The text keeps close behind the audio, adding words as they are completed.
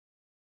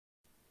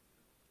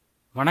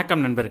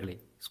வணக்கம் நண்பர்களே.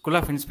 School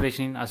of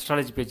இன்ஸ்பிரேஷனின்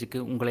astrology பேஜுக்கு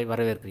உங்களை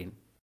வரவேற்கிறேன்.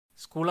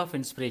 ஸ்கூல் ஆஃப்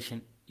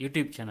இன்ஸ்பிரேஷன்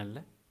யூடியூப் சேனலில்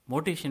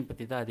மோட்டிவேஷன்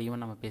பற்றி தான் அதிகமாக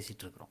நம்ம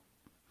பேசிகிட்டு இருக்கிறோம்.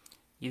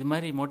 இது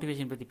மாதிரி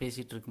மோட்டிவேஷன் பற்றி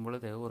பேசிகிட்டு இருக்கும்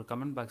பொழுது ஒரு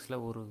கமெண்ட் பாக்ஸில்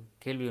ஒரு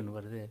கேள்வி ஒன்று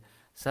வருது.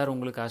 சார்,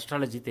 உங்களுக்கு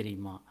அஸ்ட்ராலஜி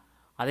தெரியுமா,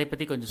 அதை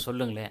பற்றி கொஞ்சம்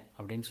சொல்லுங்களேன்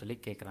அப்படின்னு சொல்லி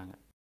கேட்குறாங்க.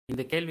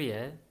 இந்த கேள்வியை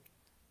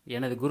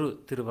எனது குரு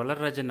திரு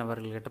வளர்ராஜன்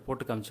அவர்கள்கிட்ட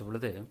போட்டு காமிச்ச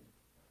பொழுது,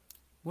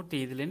 மூர்த்தி,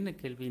 இதில் என்ன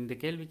கேள்வி, இந்த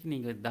கேள்விக்கு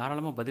நீங்கள்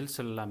தாராளமாக பதில்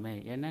சொல்லலாமே,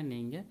 ஏன்னா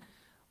நீங்கள்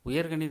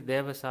உயர்கணித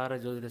தேவசார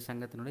ஜோதிட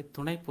சங்கத்தினுடைய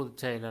துணை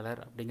பொதுச் செயலாளர்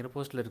அப்படிங்கிற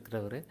போஸ்ட்டில்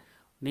இருக்கிறவர்,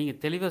 நீங்கள்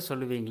தெளிவாக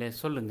சொல்லுவீங்களே,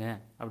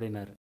 சொல்லுங்கள்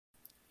அப்படின்னாரு.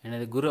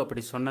 எனது குரு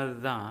அப்படி சொன்னது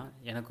தான்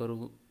எனக்கு ஒரு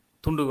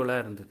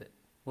துண்டுகோலாக இருந்தது.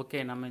 ஓகே,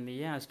 நம்ம இந்த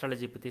ஏன்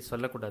அஸ்ட்ராலஜி பற்றி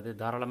சொல்லக்கூடாது,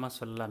 தாராளமாக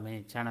சொல்லலாமே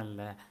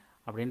சேனலில்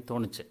அப்படின்னு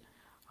தோணுச்சு.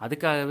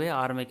 அதுக்காகவே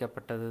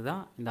ஆரம்பிக்கப்பட்டது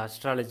தான் இந்த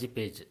astrology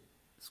page,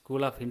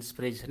 school of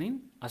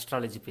இன்ஸ்பிரேஷனின்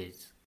astrology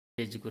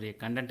பேஜுக்குரிய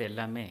content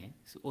எல்லாமே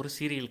ஒரு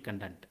சீரியல்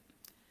கண்டென்ட்.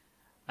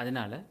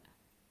 அதனால்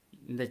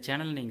இந்த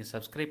சேனல் நீங்கள்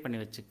சப்ஸ்கிரைப் பண்ணி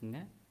வச்சுக்கோங்க,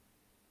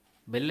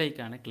 பெல்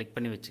ஐக்கானை கிளிக்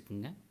பண்ணி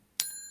வச்சுக்கோங்க.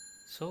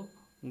 ஸோ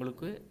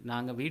உங்களுக்கு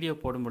நாங்கள் வீடியோ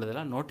போடும்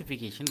பொழுதெல்லாம்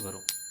நோட்டிஃபிகேஷன்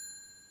வரும்.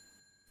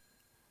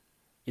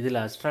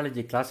 இதில்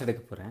அஸ்ட்ராலஜி கிளாஸ்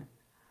எடுக்க போகிறேன்.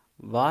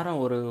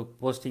 வாரம் ஒரு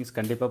போஸ்டிங்ஸ்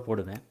கண்டிப்பாக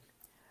போடுவேன்.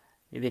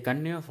 இதை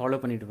கண்டினியூவாக ஃபாலோ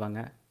பண்ணிட்டு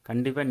வாங்க.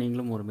 கண்டிப்பாக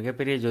நீங்களும் ஒரு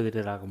மிகப்பெரிய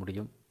ஜோதிடர் ஆக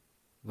முடியும்.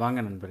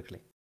 வாங்க நண்பர்களே.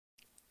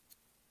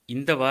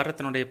 இந்த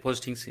வாரத்தினுடைய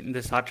போஸ்டிங்ஸ்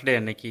இந்த சாட்டர்டே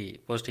அன்னைக்கு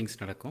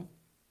போஸ்டிங்ஸ் நடக்கும்,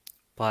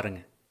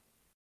 பாருங்கள்.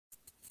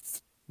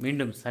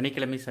 மீண்டும்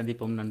சனிக்கிழமை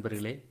சந்திப்போம்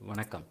நண்பர்களே.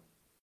 வணக்கம்.